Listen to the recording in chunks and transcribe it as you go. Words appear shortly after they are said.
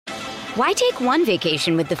Why take one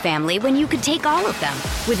vacation with the family when you could take all of them?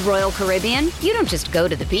 With Royal Caribbean, you don't just go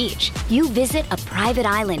to the beach. You visit a private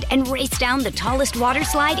island and race down the tallest water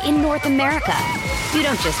slide in North America. You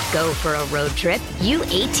don't just go for a road trip. You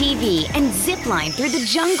ATV and zip line through the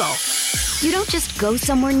jungle. You don't just go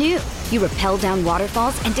somewhere new. You rappel down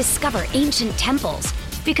waterfalls and discover ancient temples.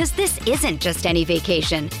 Because this isn't just any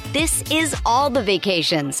vacation. This is all the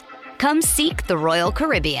vacations. Come seek the Royal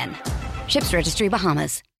Caribbean. Ships Registry,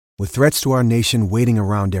 Bahamas. With threats to our nation waiting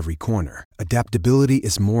around every corner, adaptability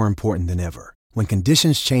is more important than ever. When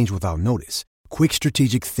conditions change without notice, quick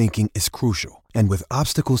strategic thinking is crucial. And with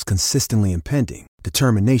obstacles consistently impending,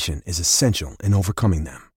 determination is essential in overcoming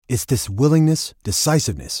them. It's this willingness,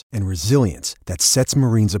 decisiveness, and resilience that sets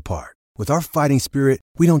Marines apart. With our fighting spirit,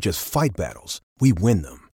 we don't just fight battles, we win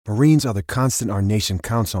them. Marines are the constant our nation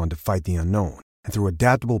counts on to fight the unknown. And through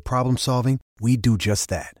adaptable problem solving, we do just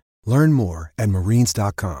that. Learn more at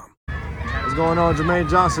marines.com. What's going on? Jermaine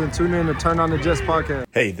Johnson. Tune in to Turn on the Jets podcast.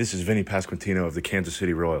 Hey, this is Vinny Pasquantino of the Kansas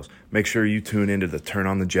City Royals. Make sure you tune into the Turn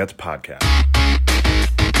on the Jets podcast.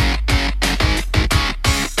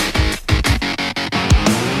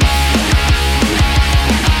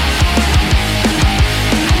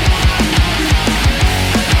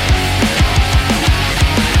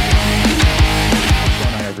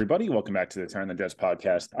 Everybody, welcome back to the Turn on the Jets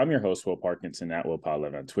podcast. I'm your host, Will Parkinson, at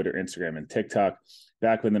WillPod11 on Twitter, Instagram, and TikTok.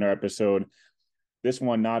 Back with another episode. This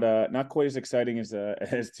one not quite as exciting as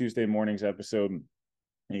Tuesday morning's episode.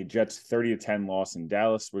 A Jets 30-10 loss in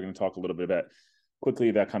Dallas. We're going to talk a little bit quickly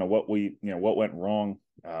about kind of what went wrong,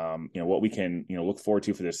 what we can look forward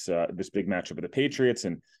to for this big matchup with the Patriots,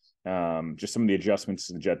 and just some of the adjustments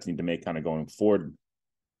the Jets need to make kind of going forward.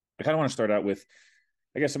 I kind of want to start out with,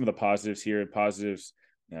 I guess, some of the positives here.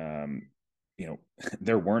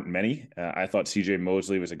 There weren't many. I thought CJ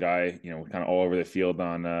Mosley was a guy, kind of all over the field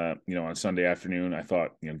on Sunday afternoon. I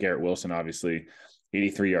thought, Garrett Wilson, obviously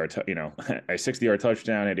 83-yard, a 60-yard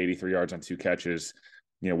touchdown, had 83 yards on 2 catches.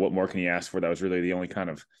 What more can you ask for? That was really the only kind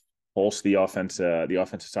of pulse the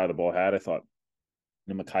offensive side of the ball had. I thought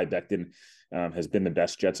Mekhi Becton has been the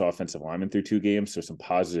best Jets offensive lineman through 2 games. So some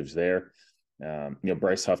positives there.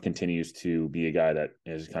 Bryce Huff continues to be a guy that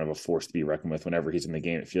is kind of a force to be reckoned with whenever he's in the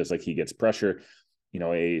game. It feels like he gets pressure.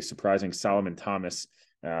 A surprising Solomon Thomas,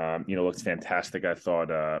 looks fantastic. I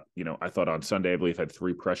thought on Sunday, I believe had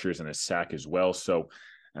 3 pressures and a sack as well. So,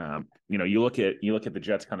 you look at the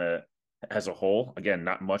Jets kind of as a whole. Again,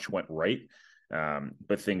 not much went right,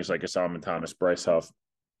 but things like a Solomon Thomas, Bryce Huff,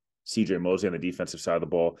 CJ Mosley on the defensive side of the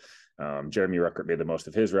ball. Jeremy Ruckert made the most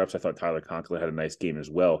of his reps. I thought Tyler Conklin had a nice game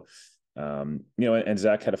as well. And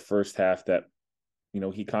Zach had a first half that,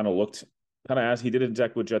 he kind of looked as he did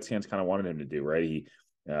exactly what Jets fans kind of wanted him to do, right? He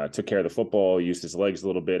took care of the football, used his legs a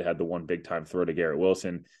little bit, had the one big time throw to Garrett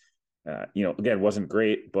Wilson. Again, wasn't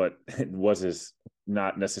great, but it was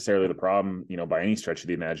not necessarily the problem, by any stretch of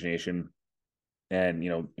the imagination. And,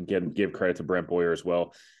 again, give credit to Brent Boyer as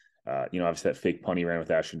well. Obviously that fake punt he ran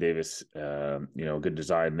with Ashton Davis, good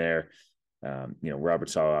design there. Robert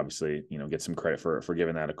Saleh obviously, gets some credit for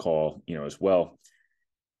giving that a call, as well.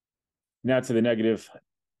 Now to the negative,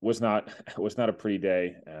 was not a pretty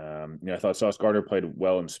day. I thought Sauce Gardner played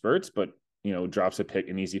well in spurts, but drops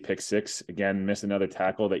an easy pick 6. Again, missed another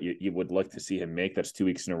tackle that you would like to see him make. That's 2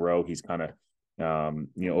 weeks in a row. He's kind of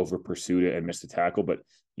over pursued it and missed a tackle, but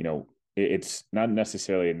it's not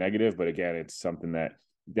necessarily a negative, but again, it's something that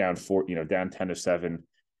down 10-7.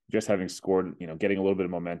 Just having scored, getting a little bit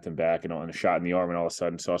of momentum back, and a shot in the arm, and all of a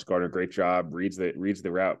sudden, Sauce Gardner, great job, reads the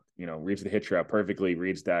route, reads the hitch route perfectly,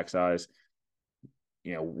 reads Dak's eyes,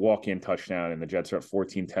 walk-in touchdown, and the Jets are at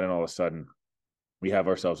 14-10, and all of a sudden, we have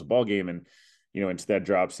ourselves a ball game, and instead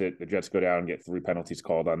drops it. The Jets go down and get 3 penalties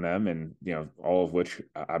called on them, and all of which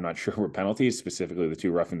I'm not sure were penalties, specifically the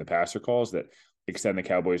 2 roughing the passer calls that extend the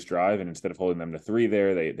Cowboys' drive, and instead of holding them to 3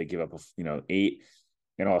 there, they give up 8.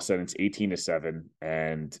 And all of a sudden it's 18-7.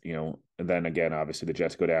 And, and then again, obviously the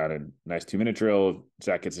Jets go down, and nice 2-minute drill.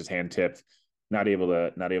 Zach gets his hand tipped, not able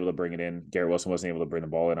to bring it in. Garrett Wilson wasn't able to bring the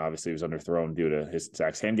ball in. Obviously he was underthrown due to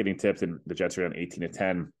Zach's hand getting tipped, and the Jets are down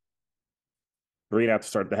 18-10. 3.5 to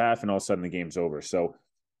start the half, and all of a sudden the game's over. So,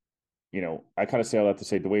 I kind of say all that to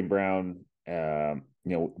say Dwayne Brown,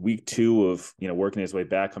 week 2 of, working his way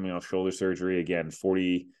back, coming off shoulder surgery, again,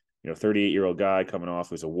 38-year-old guy coming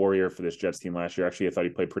off, was a warrior for this Jets team last year. Actually, I thought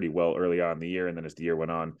he played pretty well early on in the year, and then as the year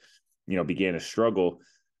went on, began to struggle.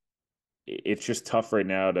 It's just tough right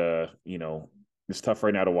now to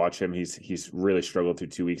watch him. He's really struggled through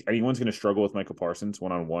 2 weeks. Anyone's going to struggle with Michael Parsons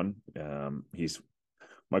one-on-one. He's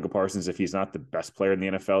Michael Parsons, if he's not the best player in the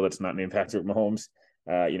NFL that's not named Patrick Mahomes,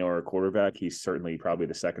 or a quarterback, he's certainly probably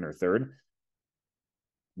the second or third.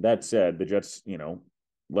 That said, the Jets,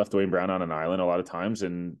 left Dwayne Brown on an island a lot of times,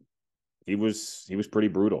 and he was pretty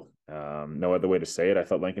brutal. No other way to say it. I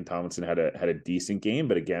thought Lincoln Tomlinson had a decent game,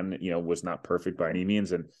 but again, was not perfect by any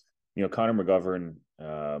means. And Connor McGovern,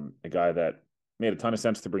 a guy that made a ton of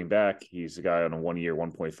sense to bring back. He's a guy on a 1-year,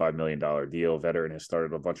 $1.5 million deal. Veteran, has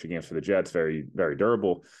started a bunch of games for the Jets. Very, very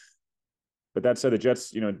durable. But that said, the Jets,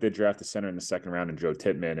 did draft a center in the second round in Joe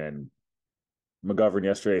Tittman, and McGovern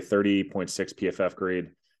yesterday, 30.6 PFF grade,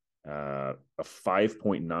 a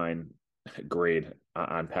 5.9 grade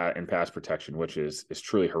in pass protection, which is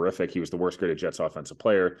truly horrific. He was the worst graded Jets offensive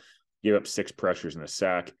player, gave up 6 pressures and a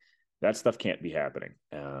sack. That stuff can't be happening.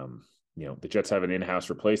 The Jets have an in-house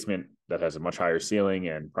replacement that has a much higher ceiling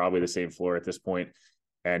and probably the same floor at this point.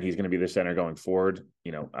 And he's going to be the center going forward.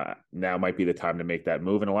 Now might be the time to make that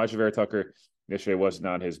move. And Elijah Vera Tucker yesterday was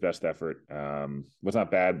not his best effort. Was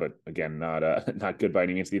not bad, but again, not good by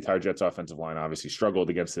any means. The entire Jets offensive line obviously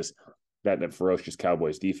struggled against that ferocious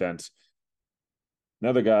Cowboys defense.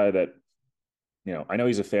 Another guy that, I know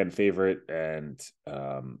he's a fan favorite, and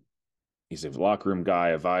he's a locker room guy,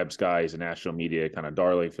 a vibes guy. He's a national media kind of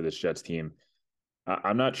darling for this Jets team.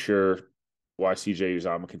 I'm not sure why CJ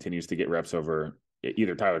Uzomah continues to get reps over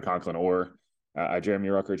either Tyler Conklin or Jeremy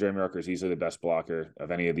Rucker. Jeremy Rucker is easily the best blocker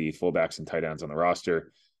of any of the fullbacks and tight ends on the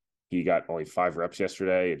roster. He got only 5 reps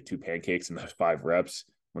yesterday and 2 pancakes in those 5 reps.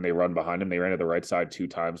 When they run behind him, they ran to the right side 2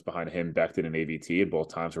 times behind him, Becton and AVT, and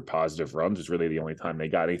both times were positive runs. It was really the only time they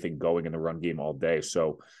got anything going in the run game all day.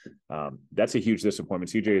 So that's a huge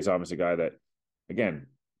disappointment. CJ Uzomah is a guy that, again,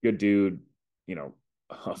 good dude,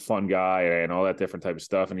 a fun guy and all that different type of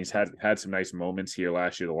stuff. And he's had some nice moments here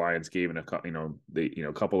last year. The Lions gave him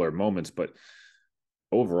a couple of moments, but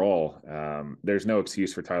overall, there's no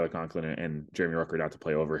excuse for Tyler Conklin and Jeremy Rucker not to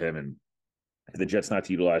play over him, and the Jets not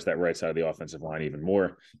to utilize that right side of the offensive line even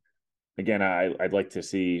more. Again, I'd like to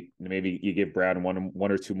see maybe you give Brown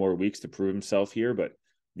one or 2 more weeks to prove himself here, but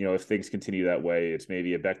if things continue that way, it's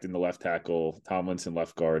maybe a Becton the left tackle, Tomlinson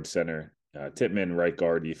left guard, center, Tittman right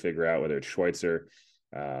guard. You figure out whether it's Schweitzer,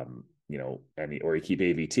 or you keep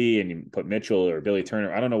AVT and you put Mitchell or Billy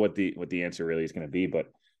Turner. I don't know what the answer really is going to be, but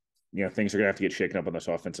things are going to have to get shaken up on this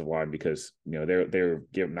offensive line because they're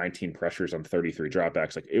giving 19 pressures on 33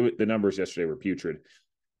 dropbacks. The numbers yesterday were putrid,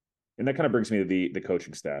 and that kind of brings me to the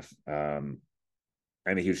coaching staff. I'm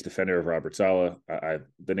a huge defender of Robert Saleh.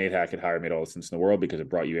 The Nate Hackett hire made all the sense in the world because it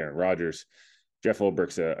brought you Aaron Rodgers. Jeff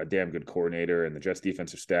Ulbricht's a damn good coordinator, and the Jets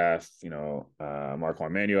defensive staff, Marco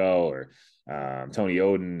Emmanuel or Tony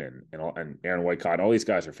Oden and Aaron Whitecott, all these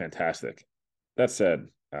guys are fantastic. That said,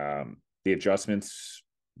 the adjustments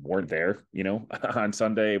weren't there, on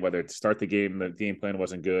Sunday, whether to start the game plan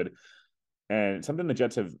wasn't good. And something the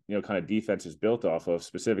Jets have, kind of defense is built off of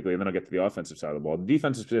specifically, and then I'll get to the offensive side of the ball. The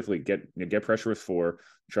defense is specifically get pressure with 4,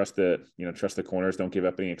 trust the corners, don't give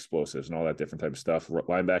up any explosives and all that different type of stuff.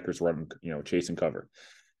 Linebackers run, chase and cover.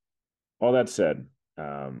 All that said,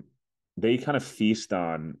 they kind of feast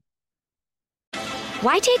on.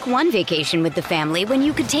 Why take one vacation with the family when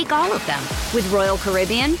you could take all of them? With Royal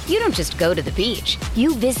Caribbean, you don't just go to the beach.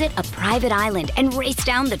 You visit a private island and race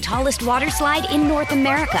down the tallest water slide in North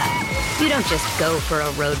America. You don't just go for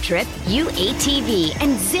a road trip. You ATV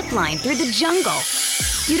and zip line through the jungle.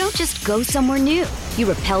 You don't just go somewhere new.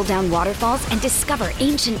 You rappel down waterfalls and discover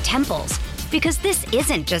ancient temples. Because this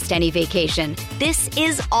isn't just any vacation. This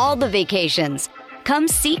is all the vacations. Come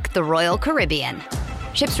seek the Royal Caribbean.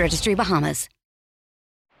 Ships Registry, Bahamas.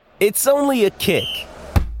 It's only a kick,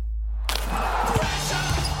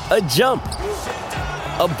 a jump,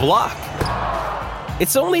 a block.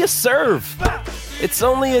 It's only a serve. It's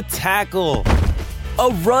only a tackle, a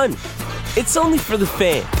run. It's only for the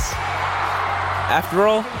fans. After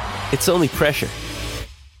all, it's only pressure.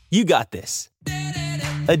 You got this.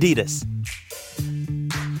 Adidas.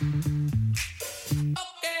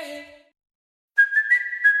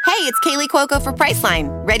 Hey, it's Kaylee Cuoco for Priceline.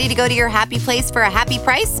 Ready to go to your happy place for a happy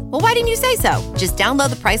price? Well, why didn't you say so? Just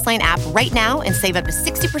download the Priceline app right now and save up to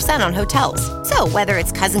 60% on hotels. So whether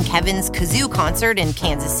it's Cousin Kevin's Kazoo Concert in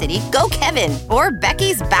Kansas City, go Kevin, or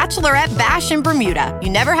Becky's Bachelorette Bash in Bermuda,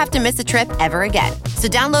 you never have to miss a trip ever again. So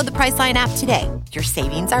download the Priceline app today. Your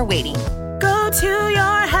savings are waiting. Go to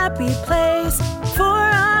your happy place for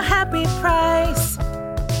a happy price.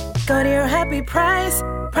 Go to your happy price,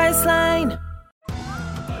 Priceline.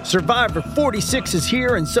 Survivor 46 is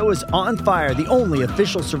here, and so is On Fire, the only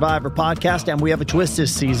official Survivor podcast, and we have a twist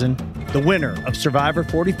this season. The winner of Survivor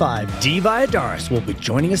 45, Dee Valladares, will be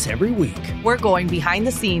joining us every week. We're going behind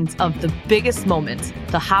the scenes of the biggest moments,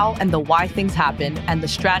 the how and the why things happen, and the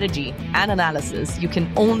strategy and analysis you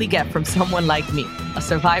can only get from someone like me, a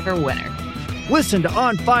Survivor winner. Listen to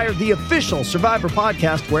On Fire, the official Survivor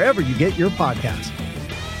podcast, wherever you get your podcasts.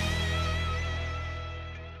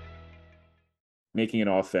 Making an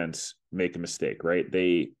offense make a mistake, right?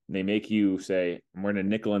 They make you say, we're going to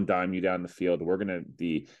nickel and dime you down the field. We're going to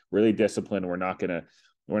be really disciplined. We're not going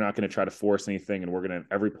to try to force anything. And we're going to,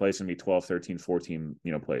 every place going to be 12, 13, 14,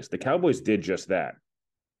 plays. The Cowboys did just that.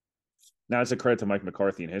 Now it's a credit to Mike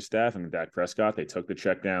McCarthy and his staff and Dak Prescott. They took the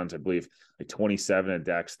checkdowns. I believe like 27 and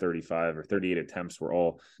Dak's 35 or 38 attempts were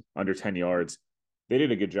all under 10 yards. They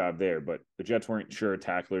did a good job there, but the Jets weren't sure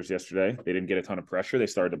tacklers yesterday. They didn't get a ton of pressure. They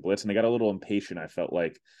started to blitz, and they got a little impatient, I felt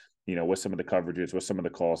like, with some of the coverages, with some of the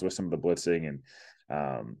calls, with some of the blitzing.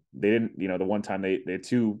 And they didn't, the one time they had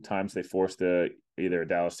 2 times they forced either a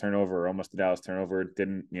Dallas turnover or almost a Dallas turnover.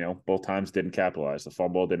 Didn't, both times didn't capitalize. The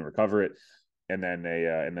fumble didn't recover it. And then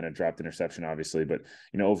a dropped interception, obviously. But,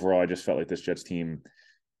 overall, I just felt like this Jets team,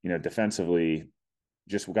 defensively,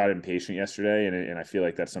 just got impatient yesterday, and I feel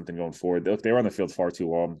like that's something going forward. Look, they were on the field far too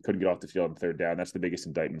long, couldn't get off the field on third down. That's the biggest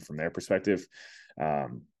indictment from their perspective.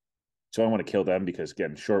 So I want to kill them because,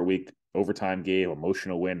 again, short week, overtime game,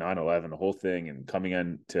 emotional win, 9-11, the whole thing, and coming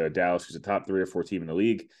in to Dallas, who's a top 3 or 4 team in the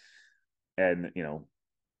league, and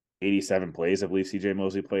 87 plays, I believe CJ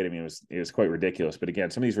Mosley played. I mean, it was quite ridiculous. But again,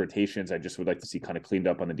 some of these rotations I just would like to see kind of cleaned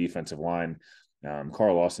up on the defensive line.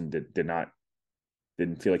 Carl Lawson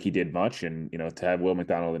didn't feel like he did much. And, to have Will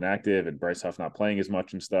McDonald inactive and Bryce Huff not playing as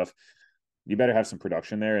much and stuff, you better have some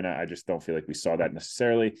production there. And I just don't feel like we saw that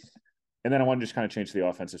necessarily. And then I want to just kind of change to the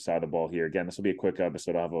offensive side of the ball here. Again, this will be a quick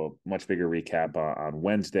episode. I'll have a much bigger recap on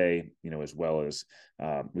Wednesday, as well as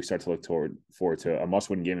we start to look forward to a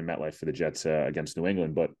must-win game in MetLife for the Jets against New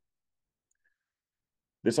England. But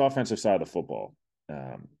this offensive side of the football,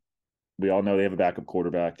 we all know they have a backup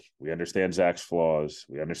quarterback. We understand Zach's flaws.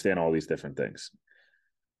 We understand all these different things.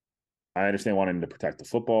 I understand wanting to protect the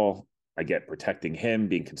football. I get protecting him,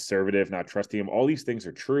 being conservative, not trusting him. All these things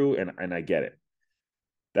are true, and I get it.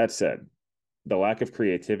 That said, the lack of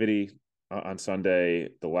creativity on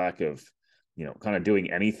Sunday, the lack of, kind of doing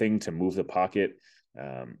anything to move the pocket,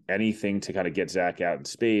 anything to kind of get Zach out in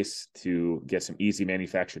space, to get some easy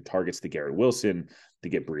manufactured targets to Garrett Wilson, to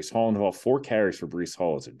get Breece Hall involved. 4 carries for Breece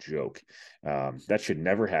Hall is a joke. That should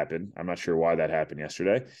never happen. I'm not sure why that happened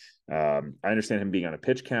yesterday. I understand him being on a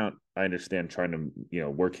pitch count. I understand trying to,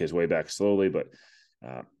 work his way back slowly, but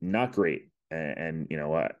not great. And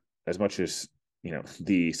as much as,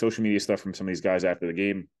 the social media stuff from some of these guys after the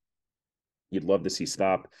game, you'd love to see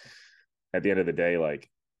stop. At the end of the day, like,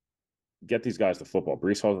 get these guys the football.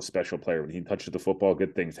 Breece Hall's a special player. When he touches the football,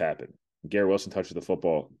 good things happen. Garrett Wilson touches the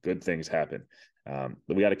football, good things happen. But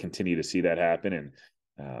we got to continue to see that happen.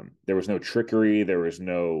 And there was no trickery. There was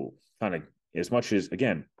no kind of, as much as,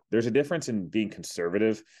 again, there's a difference in being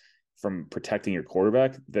conservative from protecting your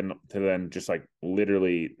quarterback to then just like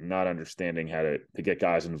literally not understanding how to get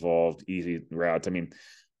guys involved, easy routes. I mean,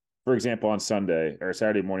 for example, on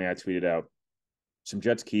Saturday morning, I tweeted out some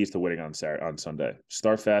Jets keys to winning on Sunday.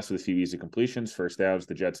 Start fast with a few easy completions, first downs.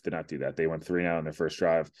 The Jets did not do that. They went 3-0 in their first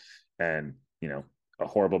drive, and a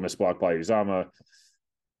horrible missed block by Uzama.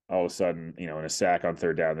 All of a sudden, in a sack on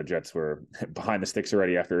third down, the Jets were behind the sticks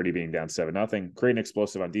already after already being down 7-0. Creating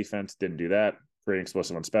explosive on defense, didn't do that. Creating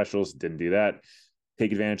explosive on specials, didn't do that.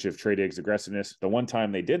 Take advantage of Trey Diggs' aggressiveness. The one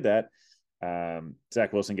time they did that,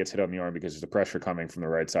 Zach Wilson gets hit on the arm because there's the pressure coming from the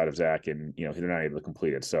right side of Zach, and they're not able to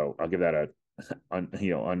complete it. So I'll give that a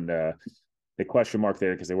question mark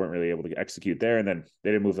there because they weren't really able to execute there. And then they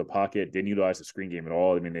didn't move the pocket, didn't utilize the screen game at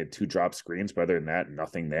all. I mean, they had 2 drop screens, but other than that,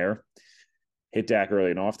 nothing there. Hit Dak early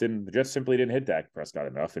and often. The Jets simply didn't hit Dak Prescott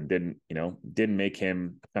enough and didn't make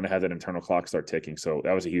him kind of have that internal clock start ticking. So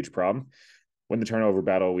that was a huge problem. When the turnover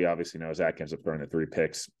battle, we obviously know Zach ends up throwing the 3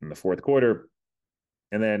 picks in the fourth quarter.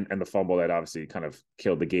 And the fumble that obviously kind of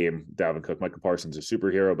killed the game. Dalvin Cook, Micah Parsons, a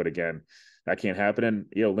superhero, but again, that can't happen. And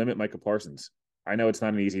limit Micah Parsons. I know it's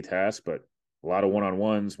not an easy task, but a lot of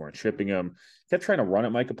one-on-ones, weren't chipping him. Kept trying to run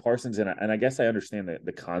at Micah Parsons, and I guess I understand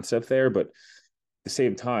the concept there, but at the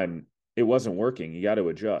same time, it wasn't working. You got to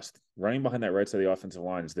adjust. Running behind that right side of the offensive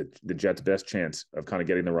line is the Jets' best chance of kind of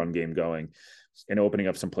getting the run game going and opening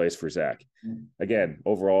up some plays for Zach. Again,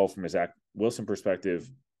 overall, from a Zach Wilson perspective,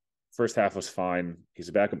 first half was fine. He's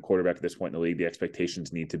a backup quarterback at this point in the league. The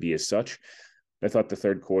expectations need to be as such. I thought the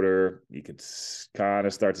third quarter, you could kind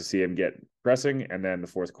of start to see him get pressing. And then the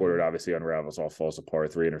fourth quarter, it obviously unravels, all falls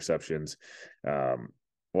apart, 3 interceptions.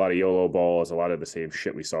 a lot of YOLO balls, a lot of the same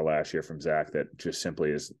shit we saw last year from Zach that just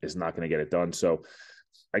simply is not going to get it done. So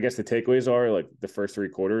I guess the takeaways are like the first 3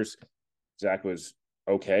 quarters, Zach was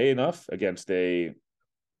okay enough against a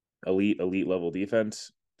elite level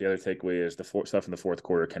defense. The other takeaway is the stuff in the fourth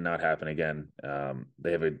quarter cannot happen again.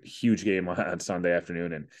 They have a huge game on Sunday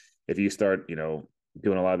afternoon, and if you start,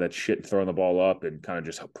 doing a lot of that shit, throwing the ball up and kind of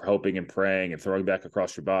just hoping and praying and throwing back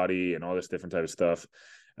across your body and all this different type of stuff,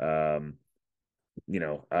 I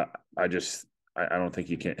don't think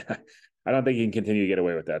you can. I don't think you can continue to get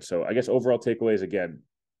away with that. So I guess overall takeaways again,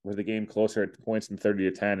 was the game closer at points than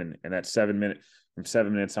 30-10, and that 7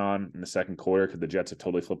 minutes on in the second quarter, could the Jets have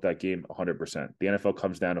totally flipped that game? 100%. The NFL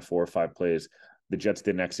comes down to 4 or 5 plays. The Jets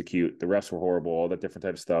didn't execute. The refs were horrible. All that different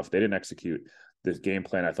type of stuff. They didn't execute. This game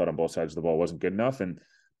plan, I thought, on both sides of the ball wasn't good enough. And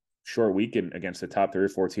short week against the top 3 or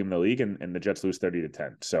 4 team in the league, and the Jets lose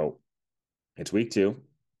 30-10. So it's week 2.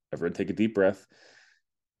 Everyone take a deep breath.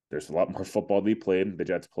 There's a lot more football to be played. The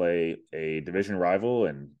Jets play a division rival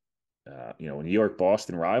and New York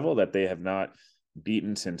Boston rival that they have not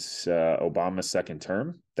beaten since Obama's second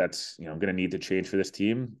term. That's going to need to change for this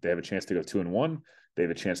team. They have a chance to go 2-1. They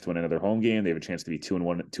have a chance to win another home game. They have a chance to be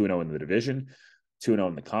 2-1, 2-0 in the division, 2-0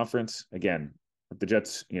 in the conference. Again, the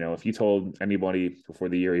Jets, if you told anybody before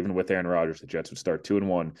the year, even with Aaron Rodgers, the Jets would start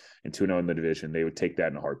 2-1 and 2-0 in the division, they would take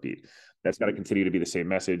that in a heartbeat. That's got to continue to be the same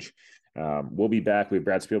message. We'll be back. We have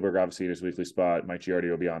Brad Spielberg, obviously, in his weekly spot. Mike Giardi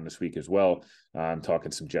will be on this week as well. I'm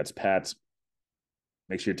talking some Jets Pats.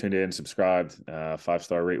 Make sure you're tuned in, subscribed,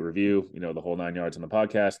 5-star rate review, the whole 9 yards on the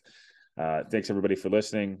podcast. Thanks everybody for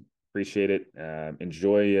listening. Appreciate it.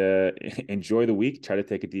 Enjoy the week. Try to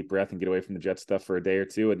take a deep breath and get away from the Jets stuff for a day or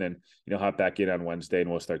two, and then, hop back in on Wednesday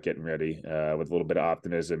and we'll start getting ready with a little bit of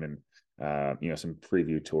optimism and, some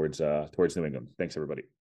preview towards New England. Thanks everybody.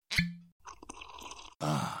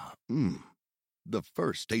 The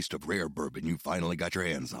first taste of rare bourbon you finally got your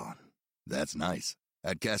hands on. That's nice.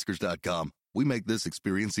 At Caskers.com, we make this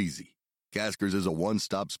experience easy. Caskers is a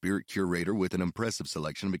one-stop spirit curator with an impressive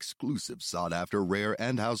selection of exclusive, sought-after, rare,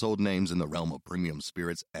 and household names in the realm of premium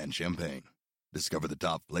spirits and champagne. Discover the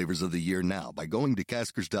top flavors of the year now by going to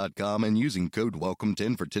Caskers.com and using code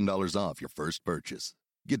WELCOME10 for $10 off your first purchase.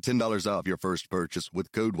 Get $10 off your first purchase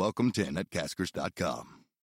with code WELCOME10 at Caskers.com.